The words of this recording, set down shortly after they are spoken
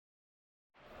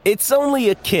It's only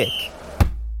a kick,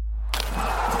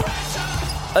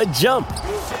 a jump,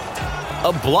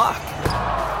 a block.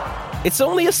 It's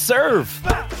only a serve.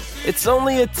 It's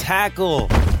only a tackle,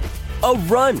 a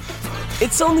run.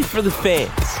 It's only for the fans.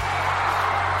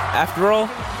 After all,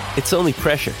 it's only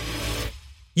pressure.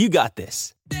 You got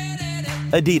this.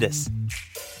 Adidas.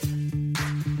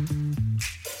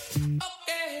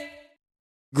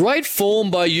 Great form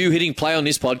by you hitting play on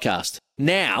this podcast.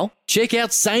 Now, check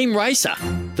out Same Racer,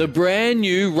 the brand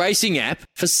new racing app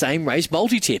for same race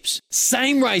multi-tips.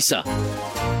 Same Racer.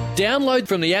 Download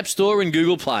from the App Store and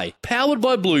Google Play. Powered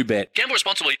by Bluebet. Gamble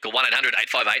responsibly. Call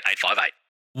 1-800-858-858.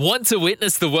 Want to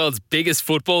witness the world's biggest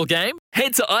football game?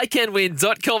 Head to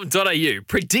iCanWin.com.au,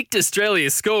 predict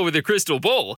Australia's score with a crystal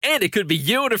ball, and it could be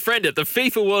you and a friend at the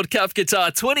FIFA World Cup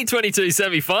Qatar 2022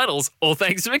 semi-finals, all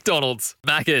thanks to McDonald's.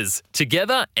 Maccas,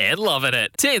 together and loving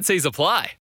it. TNCs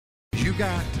apply. You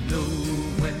got to know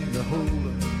when to hold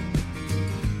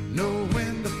 'em, know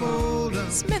when to fold 'em,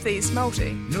 Smithy's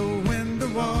Multi. know when to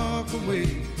walk away,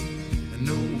 and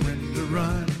know when to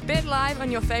run. Bet live on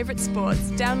your favourite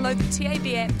sports. Download the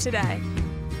TAB app today.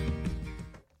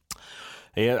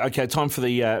 Yeah, okay. Time for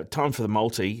the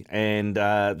multi, and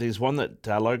there's one that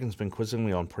Logan's been quizzing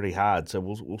me on pretty hard. So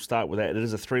we'll start with that. It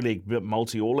is a 3-leg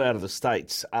multi, all out of the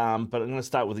States. But I'm going to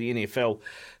start with the NFL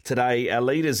today. Our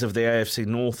leaders of the AFC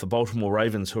North, the Baltimore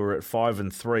Ravens, who are at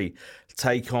 5-3,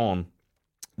 take on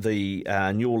the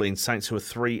New Orleans Saints, who are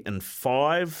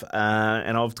 3-5.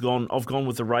 And I've gone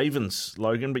with the Ravens,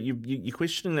 Logan. But you're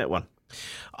questioning that one.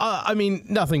 I mean,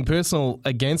 nothing personal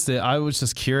against it. I was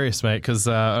just curious, mate, because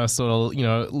I was sort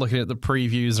of, looking at the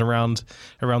previews around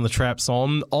the traps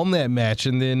on that match,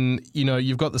 and then,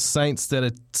 you've got the Saints that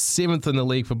are 7th in the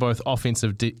league for both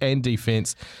offensive and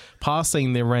defense,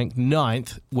 passing their ranked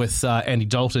 9th with Andy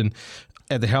Dalton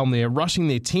at the helm there, rushing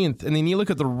their 10th, and then you look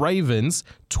at the Ravens,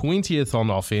 20th on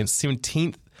offense,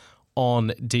 17th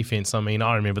on defense. I mean,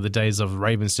 I remember the days of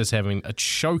Ravens just having a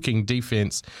choking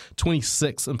defense,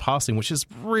 26th in passing, which is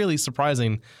really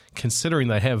surprising considering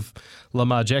they have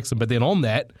Lamar Jackson. But then on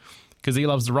that, because he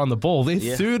loves to run the ball, they're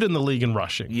 3rd in the league in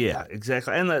rushing. Yeah,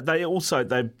 exactly. And they also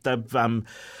they've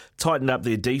tightened up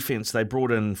their defense. They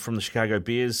brought in from the Chicago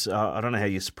Bears, I don't know how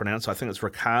you pronounce it, I think it's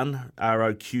Roquan,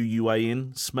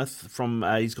 Roquan Smith.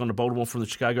 He's gone to Baltimore from the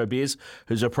Chicago Bears,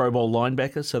 who's a Pro Bowl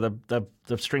linebacker, so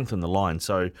they've strengthened the line.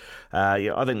 So,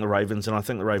 I think the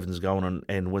Ravens go on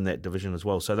and win that division as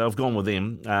well. So they've gone with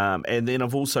them. And then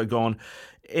I've also gone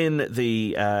in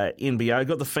the NBA. I've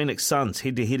got the Phoenix Suns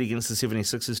head-to-head against the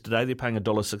 76ers today. They're paying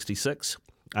 $1.66.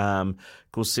 Of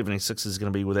course, 76ers is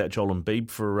going to be without Joel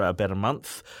Embiid for about a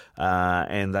month,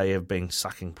 and they have been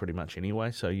sucking pretty much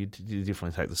anyway, so you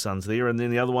definitely take the Suns there. And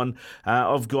then the other one,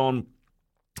 I've gone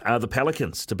the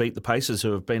Pelicans to beat the Pacers,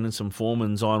 who have been in some form,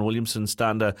 and Zion Williamson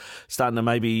starting to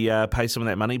maybe pay some of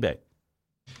that money back.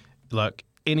 Look,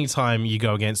 anytime you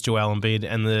go against Joel Embiid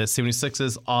and the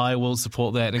 76ers, I will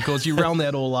support that. And of course, you round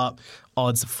that all up,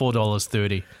 odds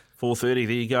 $4.30. 4.30,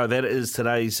 there you go. That is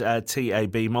today's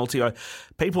TAB multi.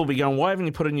 People will be going, why haven't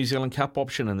you put a New Zealand Cup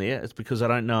option in there? It's because I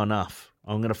don't know enough.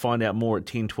 I'm going to find out more at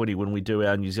 10:20 when we do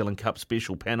our New Zealand Cup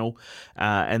special panel,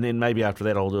 and then maybe after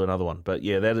that I'll do another one. But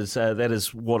yeah, that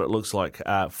is what it looks like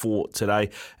for today.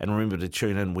 And remember to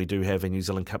tune in. We do have a New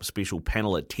Zealand Cup special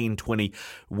panel at 10:20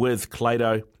 with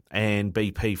Clado and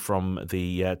BP from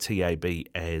the TAB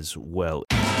as well.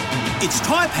 It's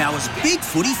Tyre Power's Big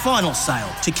Footy Final Sale.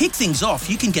 To kick things off,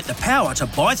 you can get the power to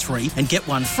buy 3 and get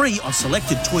 1 free on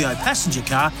selected Toyo passenger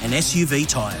car and SUV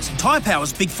tyres. Tyre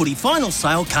Power's Big Footy Final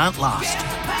Sale can't last.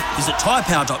 Visit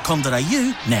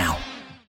tyrepower.com.au now.